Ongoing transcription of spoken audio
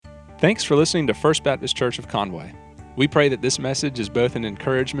Thanks for listening to First Baptist Church of Conway. We pray that this message is both an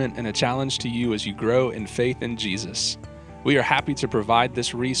encouragement and a challenge to you as you grow in faith in Jesus. We are happy to provide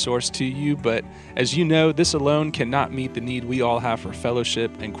this resource to you, but as you know, this alone cannot meet the need we all have for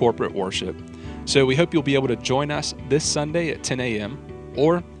fellowship and corporate worship. So we hope you'll be able to join us this Sunday at 10 a.m.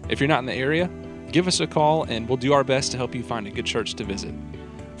 Or if you're not in the area, give us a call and we'll do our best to help you find a good church to visit.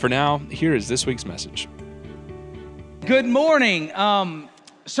 For now, here is this week's message. Good morning.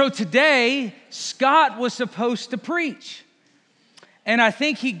 So today, Scott was supposed to preach, and I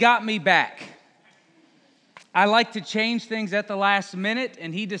think he got me back. I like to change things at the last minute,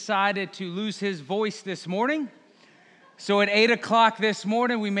 and he decided to lose his voice this morning. So at 8 o'clock this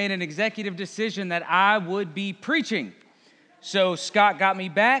morning, we made an executive decision that I would be preaching. So Scott got me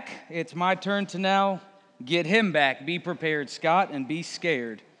back. It's my turn to now get him back. Be prepared, Scott, and be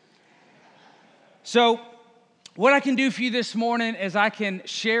scared. So what I can do for you this morning is I can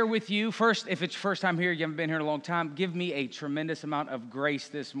share with you, first, if it's your first time here, you haven't been here in a long time, give me a tremendous amount of grace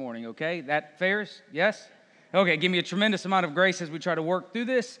this morning, okay? That fair? Yes? Okay, give me a tremendous amount of grace as we try to work through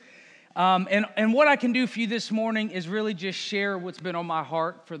this. And what I can do for you this morning is really just share what's been on my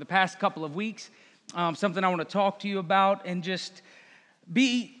heart for the past couple of weeks, something I want to talk to you about, and just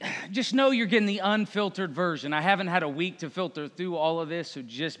know you're getting the unfiltered version. I haven't had a week to filter through all of this, so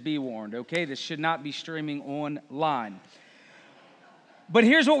just be warned, okay? This should not be streaming online. But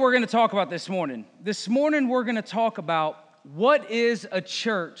here's what we're going to talk about this morning. This morning, we're going to talk about what is a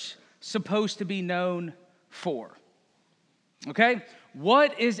church supposed to be known for, okay?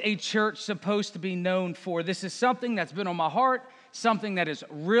 What is a church supposed to be known for? This is something that's been on my heart, something that is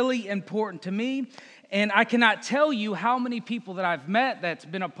really important to me. And I cannot tell you how many people that I've met that's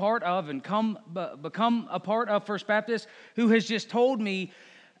been a part of and become a part of First Baptist who has just told me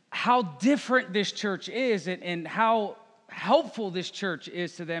how different this church is and how helpful this church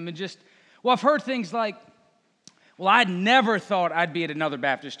is to them. And I've heard things like, well, I never thought I'd be at another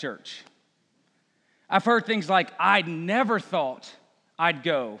Baptist church. I've heard things like, I never thought I'd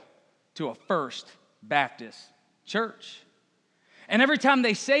go to a First Baptist church. And every time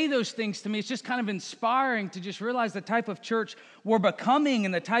they say those things to me, it's just kind of inspiring to just realize the type of church we're becoming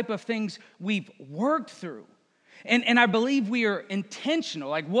and the type of things we've worked through. And I believe we are intentional.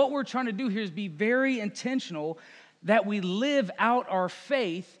 Like what we're trying to do here is be very intentional that we live out our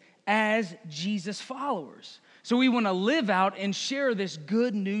faith as Jesus followers. So we want to live out and share this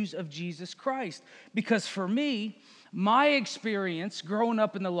good news of Jesus Christ. Because for me, my experience growing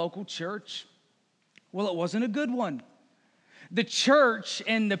up in the local church, well, it wasn't a good one. The church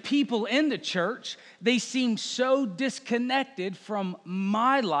and the people in the church, they seem so disconnected from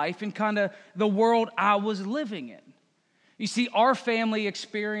my life and kind of the world I was living in. You see, our family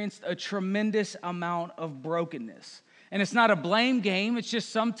experienced a tremendous amount of brokenness. And it's not a blame game, it's just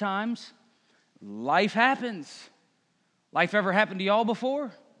sometimes life happens. Life ever happened to y'all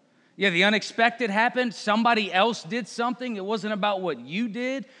before? Yeah, the unexpected happened. Somebody else did something. It wasn't about what you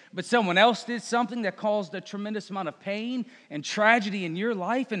did, but someone else did something that caused a tremendous amount of pain and tragedy in your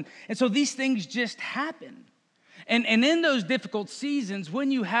life. And so these things just happen. And in those difficult seasons,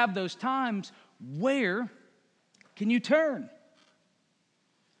 when you have those times, where can you turn?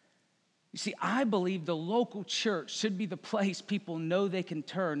 You see, I believe the local church should be the place people know they can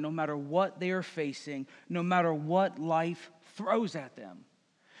turn no matter what they are facing, no matter what life throws at them.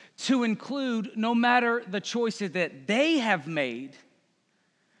 To include no matter the choices that they have made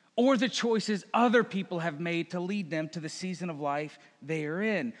or the choices other people have made to lead them to the season of life they are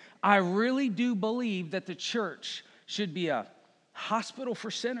in. I really do believe that the church should be a hospital for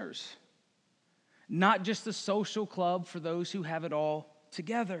sinners, not just a social club for those who have it all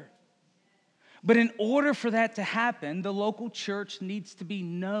together. But in order for that to happen, the local church needs to be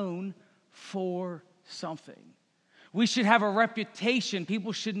known for something. We should have a reputation.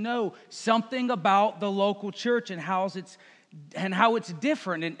 People should know something about the local church and how it's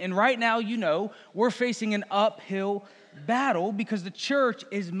different. And right now, you know, we're facing an uphill battle because the church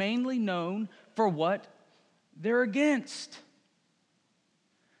is mainly known for what they're against.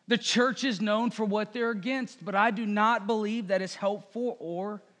 The church is known for what they're against, but I do not believe that is helpful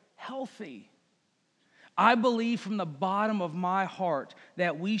or healthy. I believe from the bottom of my heart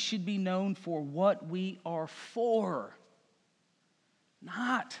that we should be known for what we are for,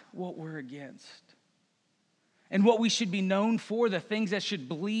 not what we're against. And what we should be known for, the things that should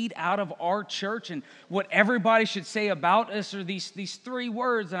bleed out of our church and what everybody should say about us are these three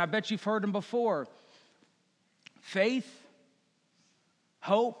words, and I bet you've heard them before. Faith,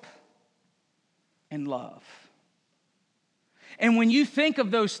 hope, and love. And when you think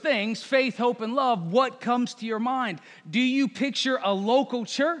of those things, faith, hope, and love, what comes to your mind? Do you picture a local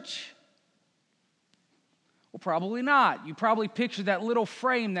church? Well, probably not. You probably picture that little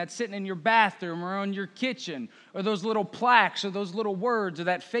frame that's sitting in your bathroom or on your kitchen, or those little plaques or those little words or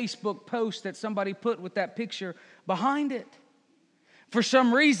that Facebook post that somebody put with that picture behind it. For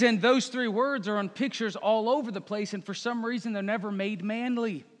some reason, those three words are on pictures all over the place, and for some reason, they're never made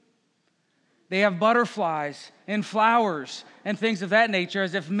manly. They have butterflies and flowers and things of that nature,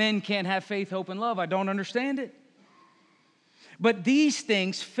 as if men can't have faith, hope, and love. I don't understand it. But these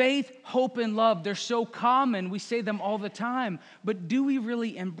things, faith, hope, and love, they're so common. We say them all the time. But do we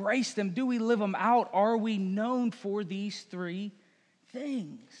really embrace them? Do we live them out? Are we known for these three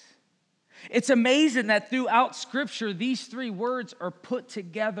things? It's amazing that throughout Scripture, these three words are put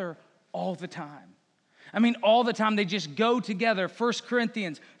together all the time. I mean, all the time. They just go together. 1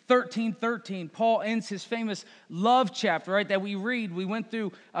 Corinthians 13:13, Paul ends his famous love chapter, right, that we read. We went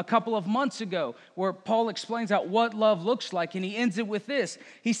through a couple of months ago where Paul explains out what love looks like, and he ends it with this.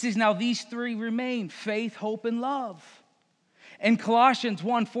 He says, now these three remain, faith, hope, and love. In Colossians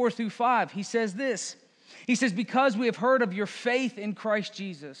 1:4-5, he says this. He says, because we have heard of your faith in Christ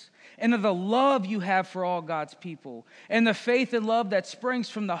Jesus and of the love you have for all God's people and the faith and love that springs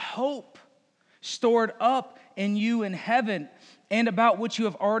from the hope stored up in you in heaven, and about which you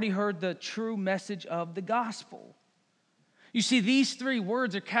have already heard the true message of the gospel. You see, these three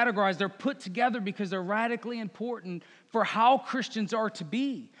words are categorized. They're put together because they're radically important for how Christians are to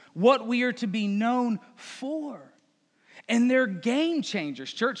be, what we are to be known for. And they're game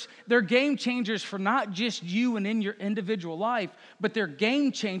changers, church. They're game changers for not just you and in your individual life, but they're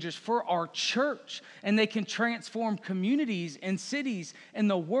game changers for our church. And they can transform communities and cities and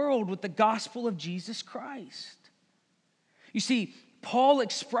the world with the gospel of Jesus Christ. You see, Paul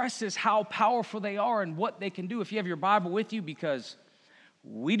expresses how powerful they are and what they can do. If you have your Bible with you, because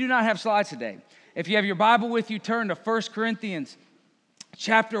we do not have slides today. If you have your Bible with you, turn to 1 Corinthians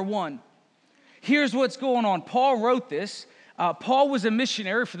chapter 1. Here's what's going on. Paul wrote this. Paul was a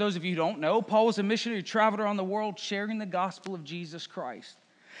missionary. For those of you who don't know, Paul was a missionary who traveled around the world sharing the gospel of Jesus Christ.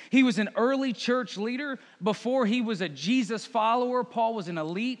 He was an early church leader. Before he was a Jesus follower, Paul was an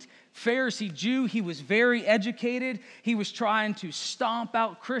elite Pharisee Jew. He was very educated. He was trying to stomp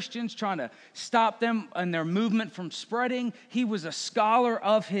out Christians, trying to stop them and their movement from spreading. He was a scholar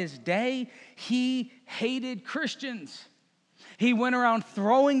of his day. He hated Christians. He went around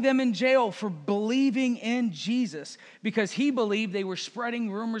throwing them in jail for believing in Jesus because he believed they were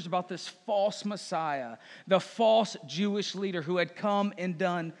spreading rumors about this false Messiah, the false Jewish leader who had come and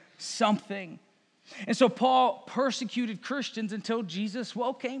done something. And so Paul persecuted Christians until Jesus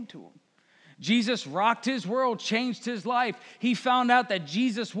came to him. Jesus rocked his world, changed his life. He found out that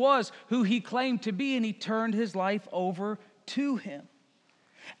Jesus was who he claimed to be, and he turned his life over to him.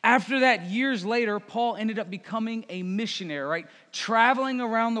 After that, years later, Paul ended up becoming a missionary, right? Traveling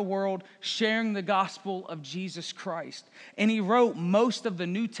around the world, sharing the gospel of Jesus Christ. And he wrote most of the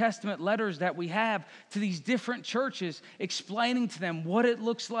New Testament letters that we have to these different churches, explaining to them what it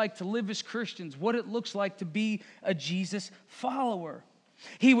looks like to live as Christians, what it looks like to be a Jesus follower.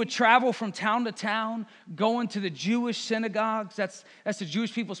 He would travel from town to town, going to the Jewish synagogues. That's the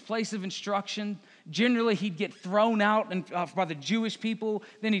Jewish people's place of instruction. Generally, he'd get thrown out by the Jewish people.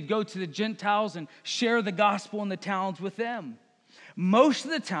 Then he'd go to the Gentiles and share the gospel in the towns with them. Most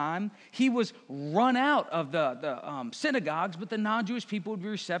of the time, he was run out of the synagogues, but the non-Jewish people would be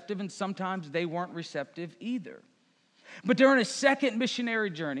receptive, and sometimes they weren't receptive either. But during his second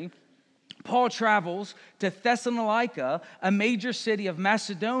missionary journey, Paul travels to Thessalonica, a major city of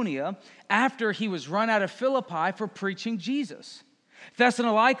Macedonia, after he was run out of Philippi for preaching Jesus.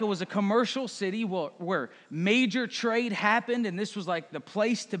 Thessalonica was a commercial city where major trade happened, and this was like the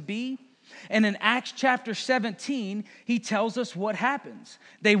place to be. And in Acts chapter 17, he tells us what happens.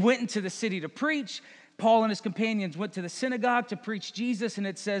 They went into the city to preach. Paul and his companions went to the synagogue to preach Jesus, and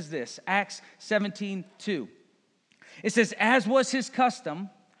it says this, Acts 17:2. It says, as was his custom,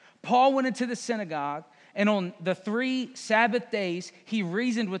 Paul went into the synagogue, and on the 3 Sabbath days, he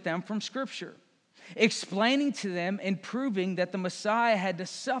reasoned with them from Scripture, explaining to them and proving that the Messiah had to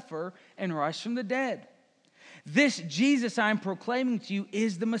suffer and rise from the dead. This Jesus I am proclaiming to you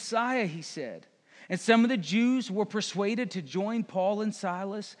is the Messiah, he said. And some of the Jews were persuaded to join Paul and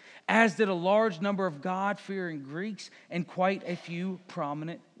Silas, as did a large number of God-fearing Greeks and quite a few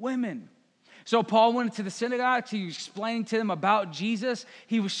prominent women. So Paul went into the synagogue. He was explaining to them about Jesus.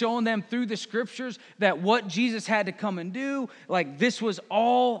 He was showing them through the scriptures that what Jesus had to come and do, like this was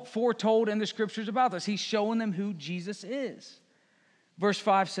all foretold in the scriptures about this. He's showing them who Jesus is. Verse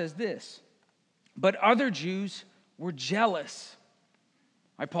 5 says this, but other Jews were jealous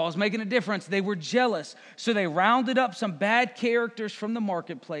Paul's making a difference. They were jealous. So they rounded up some bad characters from the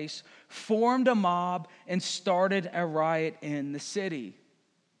marketplace, formed a mob, and started a riot in the city.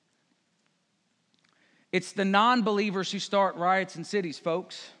 It's the non-believers who start riots in cities,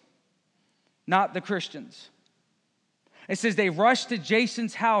 folks, not the Christians. It says they rushed to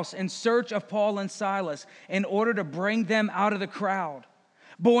Jason's house in search of Paul and Silas in order to bring them out of the crowd.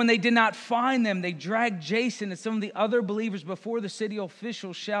 But when they did not find them, they dragged Jason and some of the other believers before the city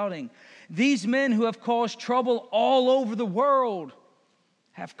officials, shouting, "These men who have caused trouble all over the world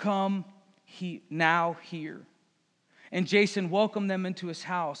have come now here." And Jason welcomed them into his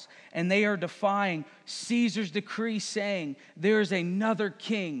house, and they are defying Caesar's decree, saying, "There is another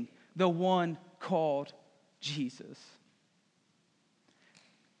king, the one called Jesus."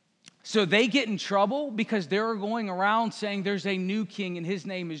 So they get in trouble because they're going around saying there's a new king and his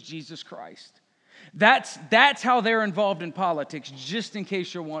name is Jesus Christ. That's how they're involved in politics, just in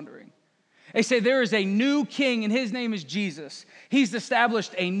case you're wondering. They say there is a new king and his name is Jesus. He's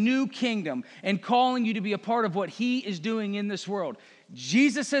established a new kingdom and calling you to be a part of what he is doing in this world.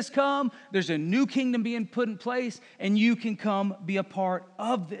 Jesus has come, there's a new kingdom being put in place, and you can come be a part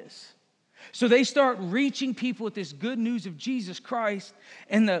of this. So they start reaching people with this good news of Jesus Christ,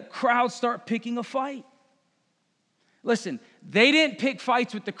 and the crowds start picking a fight. Listen, they didn't pick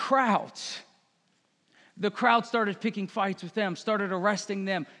fights with the crowds. The crowd started picking fights with them, started arresting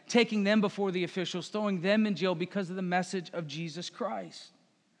them, taking them before the officials, throwing them in jail because of the message of Jesus Christ.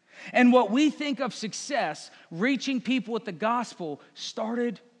 And what we think of success, reaching people with the gospel,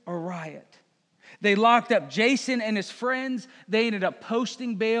 started a riot. They locked up Jason and his friends. They ended up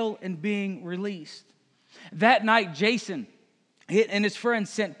posting bail and being released. That night, Jason and his friends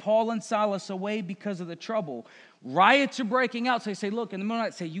sent Paul and Silas away because of the trouble. Riots are breaking out. So they say, look, in the middle of the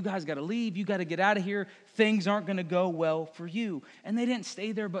night, say, you guys got to leave. You got to get out of here. Things aren't going to go well for you. And they didn't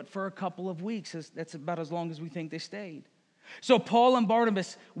stay there but for a couple of weeks. That's about as long as we think they stayed. So Paul and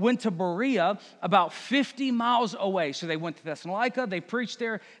Barnabas went to Berea, about 50 miles away. So they went to Thessalonica, they preached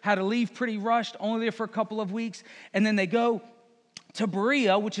there, had to leave pretty rushed, only there for a couple of weeks. And then they go to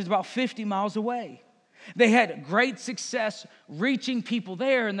Berea, which is about 50 miles away. They had great success reaching people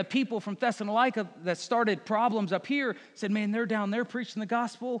there. And the people from Thessalonica that started problems up here said, man, they're down there preaching the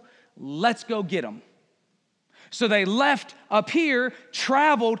gospel. Let's go get them. So they left up here,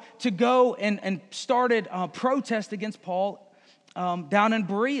 traveled to go and started protest against Paul down in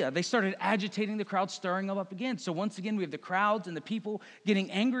Berea. They started agitating the crowd, stirring them up again. So once again, we have the crowds and the people getting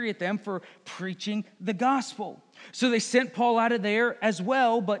angry at them for preaching the gospel. So they sent Paul out of there as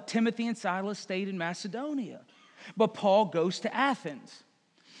well, but Timothy and Silas stayed in Macedonia. But Paul goes to Athens.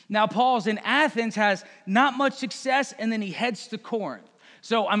 Now, Paul's in Athens, has not much success, and then he heads to Corinth.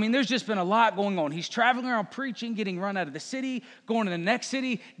 So, there's just been a lot going on. He's traveling around preaching, getting run out of the city, going to the next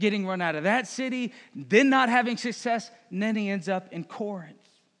city, getting run out of that city, then not having success, and then he ends up in Corinth.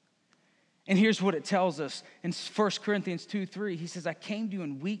 And here's what it tells us in 1 Corinthians 2:3. He says, I came to you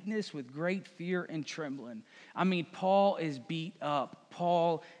in weakness with great fear and trembling. Paul is beat up.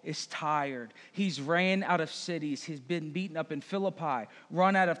 Paul is tired. He's ran out of cities. He's been beaten up in Philippi,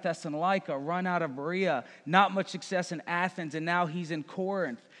 run out of Thessalonica, run out of Berea, not much success in Athens, and now he's in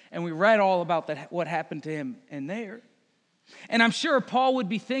Corinth. And we read all about that, what happened to him in there. And I'm sure Paul would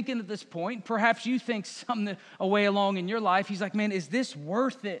be thinking at this point, perhaps you think something away along in your life. He's like, man, is this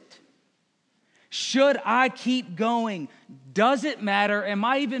worth it? Should I keep going? Does it matter? Am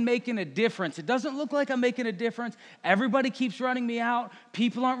I even making a difference? It doesn't look like I'm making a difference. Everybody keeps running me out.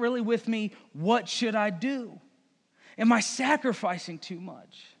 People aren't really with me. What should I do? Am I sacrificing too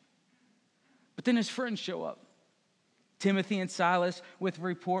much? But then his friends show up. Timothy and Silas with a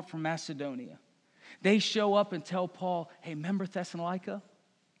report from Macedonia. They show up and tell Paul, hey, remember Thessalonica?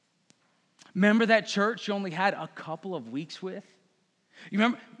 Remember that church you only had a couple of weeks with?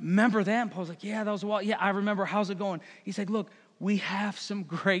 You remember them? Paul's like, yeah, that was a while. Yeah, I remember. How's it going? He's like, look, we have some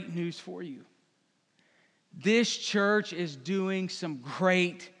great news for you. This church is doing some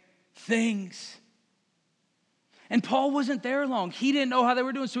great things. And Paul wasn't there long. He didn't know how they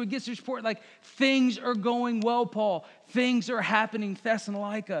were doing, so he gets this report like, things are going well, Paul. Things are happening in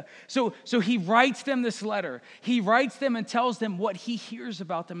Thessalonica. So he writes them this letter. He writes them and tells them what he hears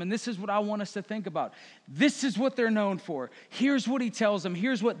about them. And this is what I want us to think about. This is what they're known for. Here's what he tells them.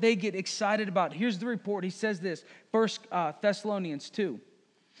 Here's what they get excited about. Here's the report. He says this, 1 Thessalonians 2.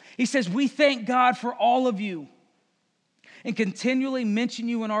 He says, we thank God for all of you and continually mention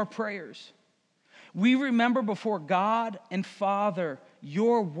you in our prayers. We remember before God and Father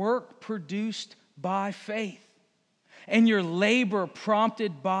your work produced by faith, and your labor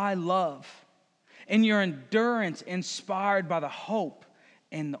prompted by love, and your endurance inspired by the hope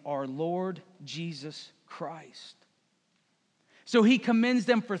in our Lord Jesus Christ. So he commends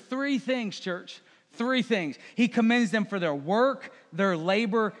them for three things, church. Three things. He commends them for their work, their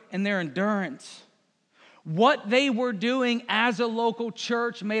labor, and their endurance. What they were doing as a local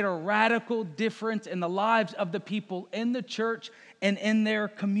church made a radical difference in the lives of the people in the church and in their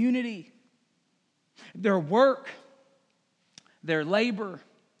community. Their work, their labor,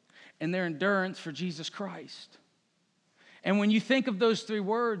 and their endurance for Jesus Christ. And when you think of those three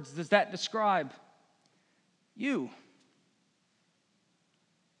words, does that describe you?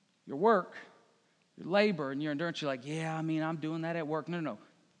 Your work, your labor, and your endurance. You're like, yeah, I'm doing that at work. No.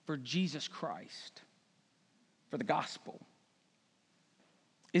 For Jesus Christ. For the gospel.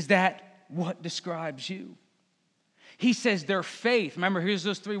 Is that what describes you? He says their faith. Remember, here's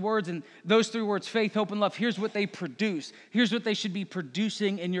those three words, and those three words, faith, hope, and love. Here's what they produce. Here's what they should be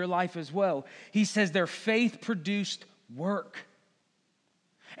producing in your life as well. He says their faith produced work.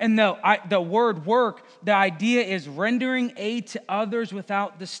 And the word work, the idea is rendering aid to others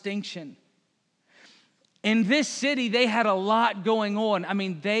without distinction. In this city, they had a lot going on.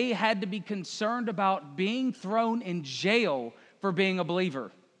 They had to be concerned about being thrown in jail for being a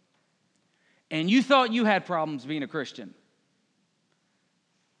believer. And you thought you had problems being a Christian.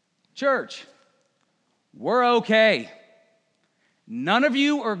 Church, we're okay. None of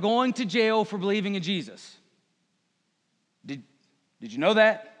you are going to jail for believing in Jesus. Did you know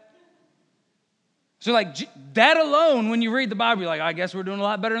that? So that alone, when you read the Bible, you're like, I guess we're doing a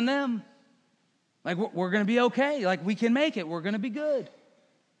lot better than them. We're going to be okay. We can make it. We're going to be good.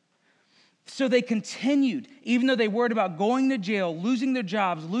 So they continued, even though they worried about going to jail, losing their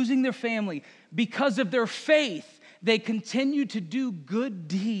jobs, losing their family. Because of their faith, they continued to do good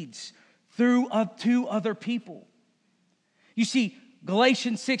deeds to other people. You see,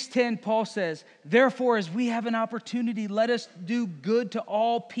 Galatians 6:10, Paul says, therefore, as we have an opportunity, let us do good to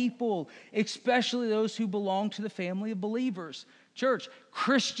all people, especially those who belong to the family of believers. Church,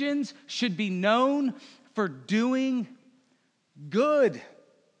 Christians should be known for doing good.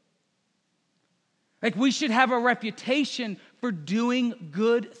 We should have a reputation for doing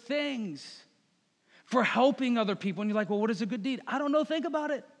good things, for helping other people. And you're like, well, what is a good deed? I don't know. Think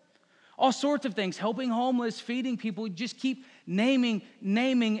about it. All sorts of things, helping homeless, feeding people. You just keep naming.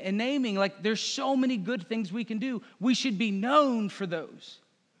 There's so many good things we can do. We should be known for those.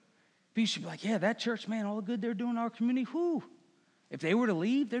 People should be like, yeah, that church, man, all the good they're doing in our community, whew. If they were to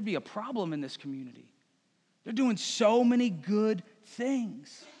leave, there'd be a problem in this community. They're doing so many good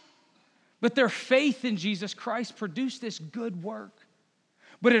things. But their faith in Jesus Christ produced this good work.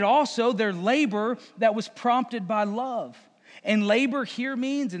 But it also, their labor that was prompted by love. And labor here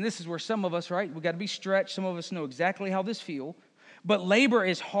means, and this is where some of us, right, we got to be stretched. Some of us know exactly how this feels. But labor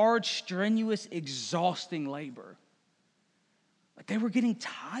is hard, strenuous, exhausting labor. They were getting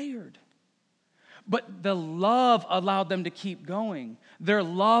tired. But the love allowed them to keep going. Their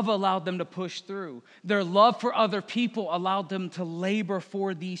love allowed them to push through. Their love for other people allowed them to labor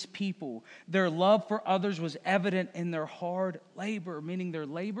for these people. Their love for others was evident in their hard labor, meaning their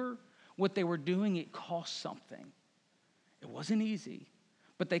labor, what they were doing, it cost something. It wasn't easy,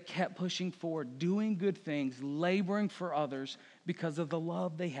 but they kept pushing forward, doing good things, laboring for others because of the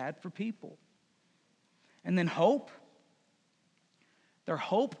love they had for people. And then hope. Their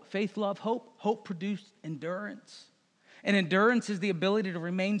hope, faith, love, hope produced endurance. And endurance is the ability to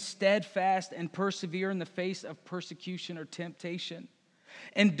remain steadfast and persevere in the face of persecution or temptation.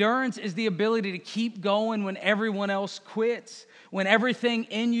 Endurance is the ability to keep going when everyone else quits, when everything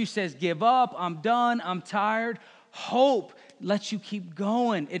in you says, give up, I'm done, I'm tired. Hope lets you keep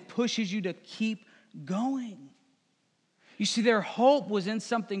going. It pushes you to keep going. You see, their hope was in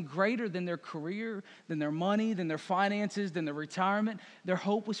something greater than their career, than their money, than their finances, than their retirement. Their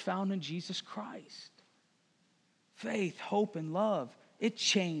hope was found in Jesus Christ. Faith, hope, and love, it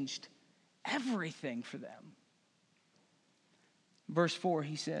changed everything for them. Verse 4,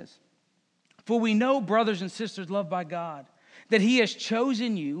 he says, for we know, brothers and sisters loved by God, that he has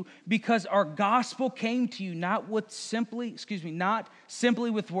chosen you because our gospel came to you not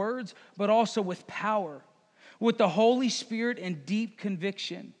simply with words, but also with power, with the Holy Spirit and deep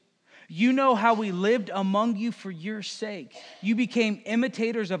conviction. You know how we lived among you for your sake. You became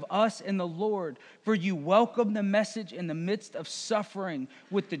imitators of us in the Lord, for you welcomed the message in the midst of suffering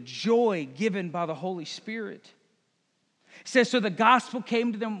with the joy given by the Holy Spirit. It says, so the gospel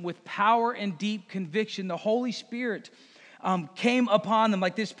came to them with power and deep conviction. The Holy Spirit came upon them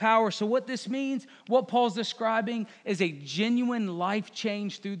like this power. So what this means, what Paul's describing, is a genuine life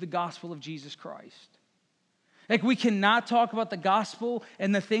change through the gospel of Jesus Christ. Like, we cannot talk about the gospel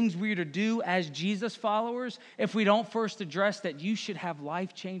and the things we are to do as Jesus followers if we don't first address that you should have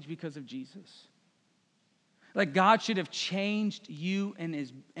life change because of Jesus. Like, God should have changed you and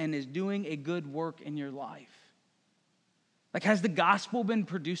is doing a good work in your life. Like, has the gospel been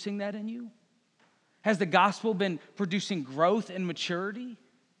producing that in you? Has the gospel been producing growth and maturity?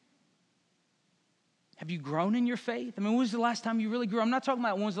 Have you grown in your faith? I mean, when was the last time you really grew? I'm not talking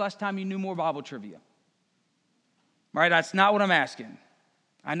about when was the last time you knew more Bible trivia. Right? That's not what I'm asking.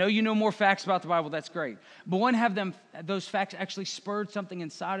 I know you know more facts about the Bible. That's great. But when have those facts actually spurred something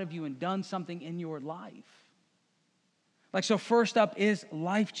inside of you and done something in your life? Like, so first up is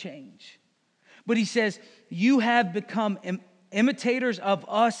life change. But he says, you have become imitators of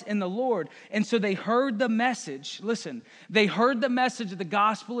us in the Lord. And so they heard the message. Listen, they heard the message of the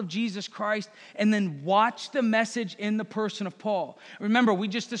gospel of Jesus Christ and then watched the message in the person of Paul. Remember, we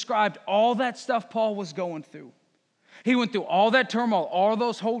just described all that stuff Paul was going through. He went through all that turmoil, all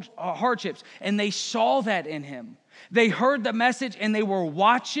those hardships, and they saw that in him. They heard the message and they were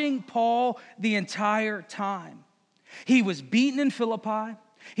watching Paul the entire time. He was beaten in Philippi.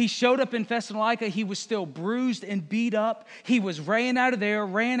 He showed up in Thessalonica. He was still bruised and beat up. He was ran out of there,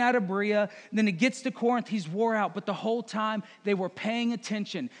 ran out of Berea. Then he gets to Corinth. He's wore out. But the whole time they were paying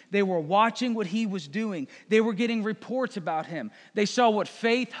attention. They were watching what he was doing. They were getting reports about him. They saw what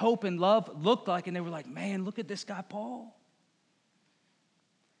faith, hope, and love looked like. And they were like, man, look at this guy, Paul.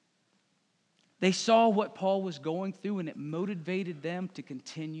 They saw what Paul was going through, and it motivated them to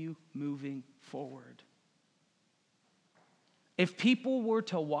continue moving forward. If people were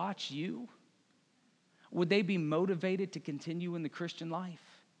to watch you, would they be motivated to continue in the Christian life?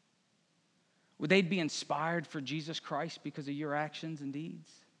 Would they be inspired for Jesus Christ because of your actions and deeds?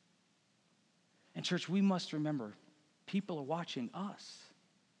 And church, we must remember, people are watching us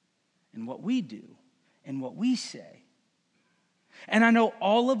and what we do and what we say. And I know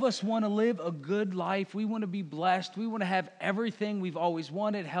all of us want to live a good life. We want to be blessed. We want to have everything we've always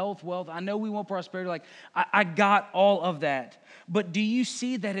wanted, health, wealth. I know we want prosperity. Like, I got all of that. But do you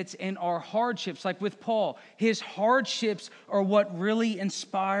see that it's in our hardships? Like with Paul, his hardships are what really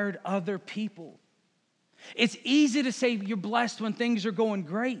inspired other people. It's easy to say you're blessed when things are going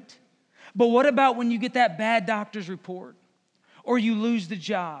great. But what about when you get that bad doctor's report? Or you lose the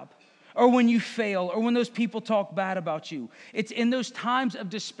job? Or when you fail, or when those people talk bad about you. It's in those times of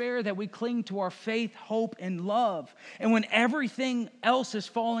despair that we cling to our faith, hope, and love. And when everything else is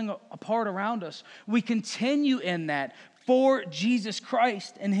falling apart around us, we continue in that for Jesus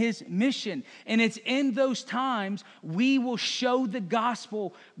Christ and his mission. And it's in those times we will show the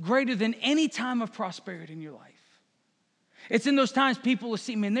gospel greater than any time of prosperity in your life. It's in those times people will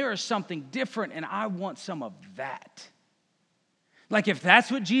see, man, there is something different, and I want some of that. Like, if that's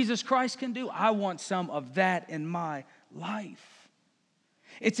what Jesus Christ can do, I want some of that in my life.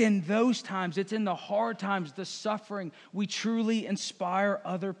 It's in those times, it's in the hard times, the suffering, we truly inspire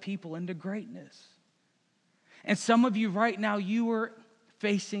other people into greatness. And some of you right now, you are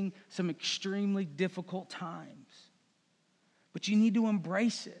facing some extremely difficult times. But you need to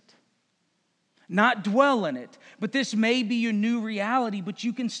embrace it. Not dwell in it. But this may be your new reality, but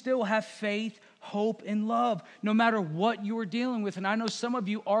you can still have faith, hope, and love, no matter what you're dealing with. And I know some of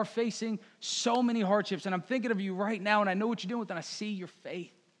you are facing so many hardships, and I'm thinking of you right now, and I know what you're dealing with, and I see your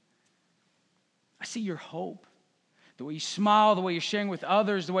faith. I see your hope. The way you smile, the way you're sharing with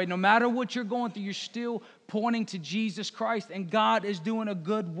others, the way no matter what you're going through, you're still pointing to Jesus Christ, and God is doing a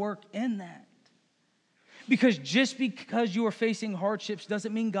good work in that. Because just because you are facing hardships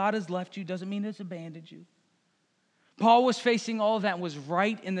doesn't mean God has left you, doesn't mean it's abandoned you. Paul was facing all of that and was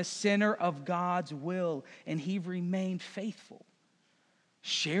right in the center of God's will, and he remained faithful,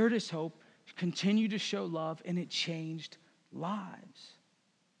 shared his hope, continued to show love, and it changed lives.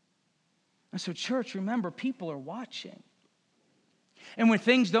 And so, church, remember, people are watching. And when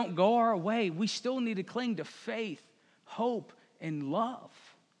things don't go our way, we still need to cling to faith, hope, and love.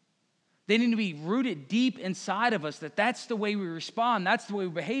 They need to be rooted deep inside of us, that's the way we respond, that's the way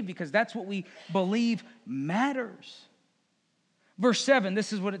we behave, because that's what we believe matters. Verse 7,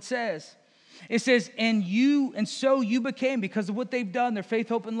 this is what it says. It says, and so you became, because of what they've done, their faith,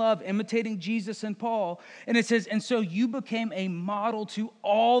 hope, and love, imitating Jesus and Paul. And it says, and so you became a model to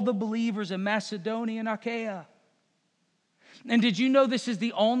all the believers in Macedonia and Achaia. And did you know this is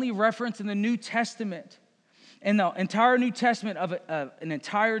the only reference in the New Testament, in the entire New Testament, of an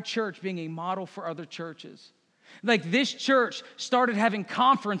entire church being a model for other churches? Like, this church started having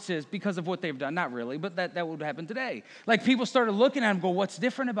conferences because of what they've done. Not really, but that would happen today. Like, people started looking at them and go, what's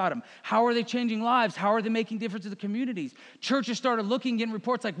different about them? How are they changing lives? How are they making difference to the communities? Churches started looking, getting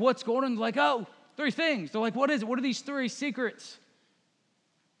reports like, what's going on? Like, oh, 3 things. They're like, what is it? What are these 3 secrets?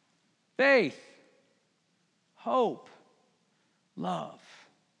 Faith, hope, love.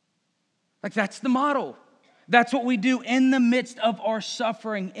 Like that's the model. That's what we do in the midst of our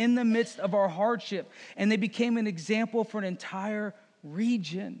suffering, in the midst of our hardship. And they became an example for an entire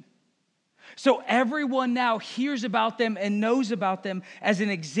region. So everyone now hears about them and knows about them as an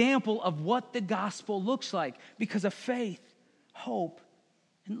example of what the gospel looks like because of faith, hope,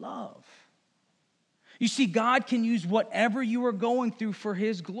 and love. You see, God can use whatever you are going through for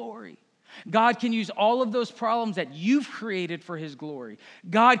His glory. God can use all of those problems that you've created for His glory.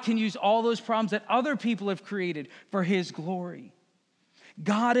 God can use all those problems that other people have created for His glory.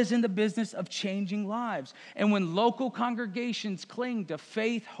 God is in the business of changing lives. And when local congregations cling to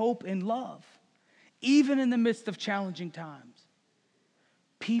faith, hope, and love, even in the midst of challenging times,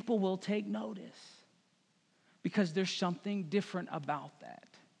 people will take notice because there's something different about that.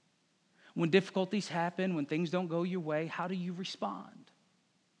 When difficulties happen, when things don't go your way, how do you respond?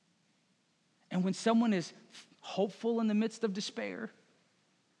 And when someone is hopeful in the midst of despair,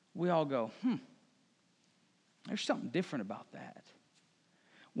 we all go, there's something different about that.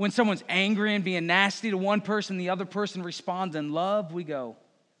 When someone's angry and being nasty to one person, the other person responds in love, we go,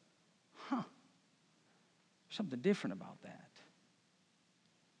 there's something different about that.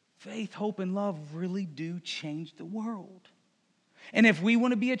 Faith, hope, and love really do change the world. And if we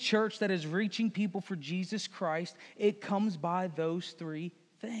want to be a church that is reaching people for Jesus Christ, it comes by those 3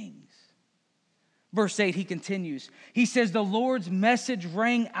 things. Verse 8, he continues. He says, the Lord's message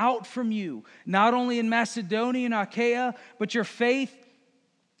rang out from you, not only in Macedonia and Achaia, but your faith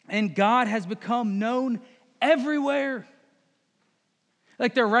in God has become known everywhere.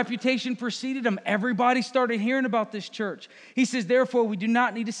 Like their reputation preceded them. Everybody started hearing about this church. He says, therefore, we do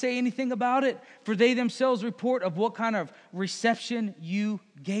not need to say anything about it, for they themselves report of what kind of reception you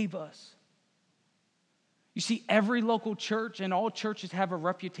gave us. You see, every local church and all churches have a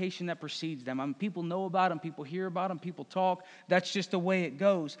reputation that precedes them. I mean, people know about them, people hear about them, people talk. That's just the way it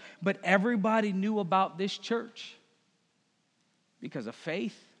goes. But everybody knew about this church because of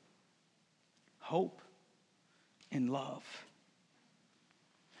faith, hope, and love.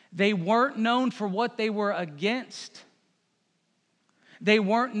 They weren't known for what they were against. They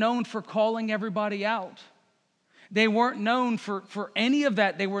weren't known for calling everybody out. They weren't known for any of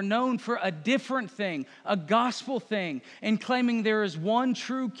that. They were known for a different thing, a gospel thing, and claiming there is one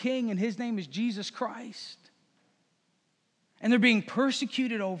true king, and His name is Jesus Christ. And they're being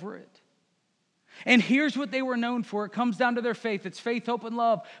persecuted over it. And here's what they were known for. It comes down to their faith. It's faith, hope, and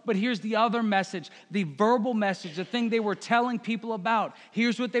love. But here's the other message, the verbal message, the thing they were telling people about.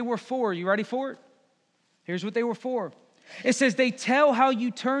 Here's what they were for. You ready for it? Here's what they were for. It says they tell how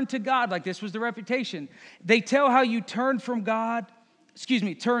you turn to God, like this was the reputation. They tell how you turn to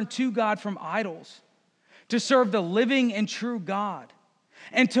God from idols, to serve the living and true God,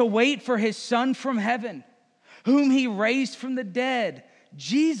 and to wait for His Son from heaven, whom He raised from the dead,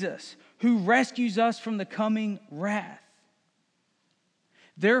 Jesus, who rescues us from the coming wrath.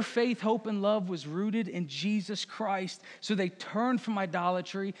 Their faith, hope, and love was rooted in Jesus Christ. So they turned from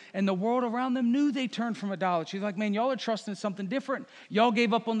idolatry, and the world around them knew they turned from idolatry. They're like, man, y'all are trusting something different. Y'all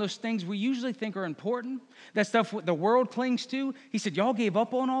gave up on those things we usually think are important, that stuff the world clings to. He said, y'all gave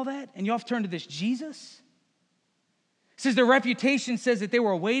up on all that, and y'all have turned to this Jesus? It says their reputation says that they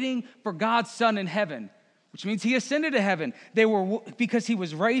were waiting for God's Son in heaven, which means He ascended to heaven. Because He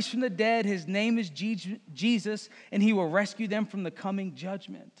was raised from the dead, His name is Jesus, and He will rescue them from the coming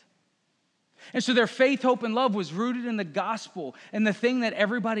judgment. And so their faith, hope, and love was rooted in the gospel. And the thing that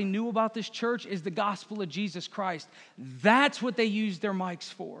everybody knew about this church is the gospel of Jesus Christ. That's what they used their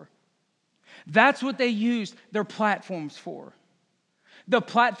mics for. That's what they used their platforms for. The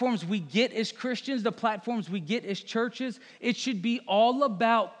platforms we get as Christians, the platforms we get as churches, it should be all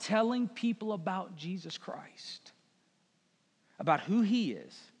about telling people about Jesus Christ, about who He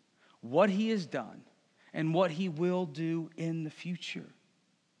is, what He has done, and what He will do in the future.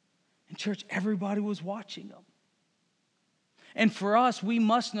 In church, everybody was watching them. And for us, we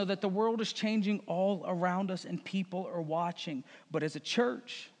must know that the world is changing all around us and people are watching. But as a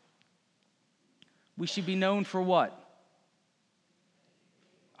church, we should be known for what?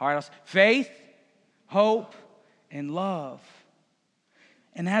 All right, faith, hope, and love.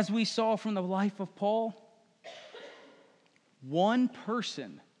 And as we saw from the life of Paul, one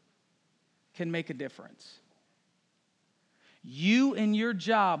person can make a difference. You in your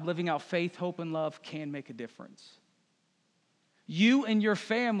job living out faith, hope, and love can make a difference. You and your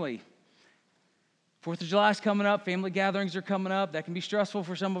family. 4th of July is coming up. Family gatherings are coming up. That can be stressful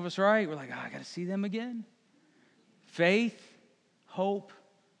for some of us, right? We're like, I got to see them again. Faith, hope,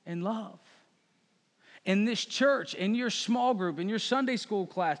 and love. in this church, in your small group, in your Sunday school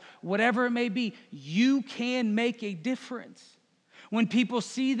class, whatever it may be, you can make a difference. When people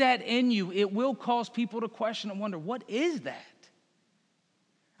see that in you, it will cause people to question and wonder, what is that?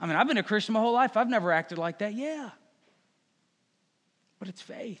 I mean, I've been a Christian my whole life. I've never acted like that. Yeah. But it's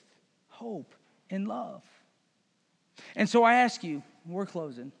faith, hope, and love. And so I ask you, we're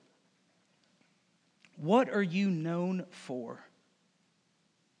closing, what are you known for?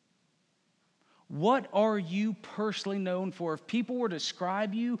 What are you personally known for? If people were to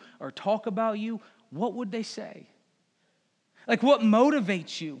describe you or talk about you, what would they say? Like, what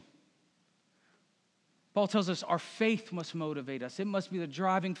motivates you? Paul tells us our faith must motivate us. It must be the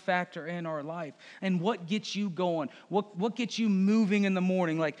driving factor in our life. And what gets you going? What gets you moving in the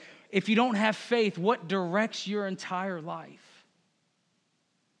morning? Like, if you don't have faith, what directs your entire life?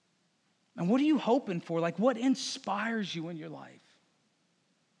 And what are you hoping for? Like, what inspires you in your life?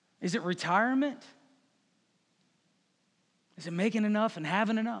 Is it retirement? Is it making enough and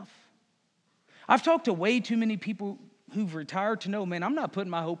having enough? I've talked to way too many people who've retired to know, man, I'm not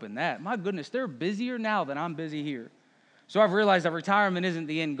putting my hope in that. My goodness, they're busier now than I'm busy here. So I've realized that retirement isn't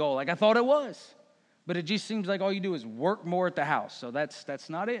the end goal. Like I thought it was. But it just seems like all you do is work more at the house. So that's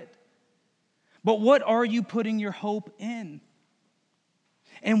not it. But what are you putting your hope in?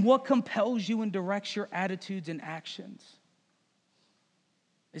 And what compels you and directs your attitudes and actions?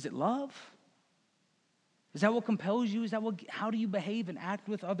 Is it love? Is that what compels you? How do you behave and act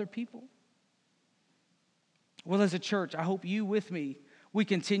with other people? Well, as a church, I hope you with me, we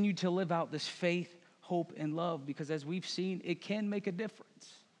continue to live out this faith, hope, and love, because as we've seen, it can make a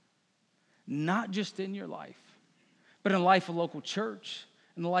difference. Not just in your life, but in the life of a local church,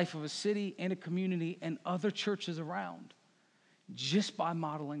 in the life of a city and a community and other churches around, just by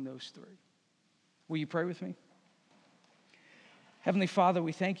modeling those three. Will you pray with me? Heavenly Father,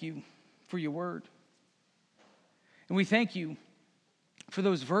 we thank you for your word. And we thank you for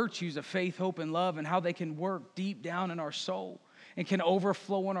those virtues of faith, hope, and love, and how they can work deep down in our soul and can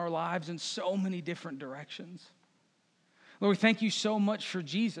overflow in our lives in so many different directions. Lord, we thank you so much for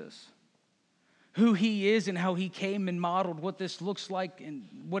Jesus, who he is and how he came and modeled what this looks like and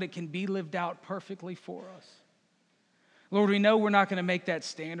what it can be lived out perfectly for us. Lord, we know we're not going to make that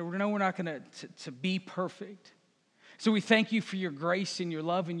standard. We know we're not going to be perfect. So we thank you for your grace and your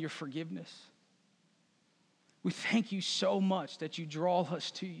love and your forgiveness. We thank you so much that you draw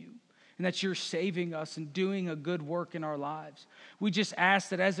us to you and that you're saving us and doing a good work in our lives. We just ask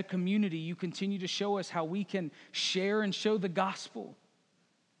that as a community, you continue to show us how we can share and show the gospel,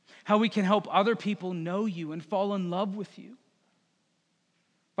 how we can help other people know you and fall in love with you.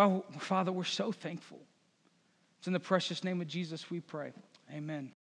 Father, we're so thankful. It's in the precious name of Jesus we pray. Amen.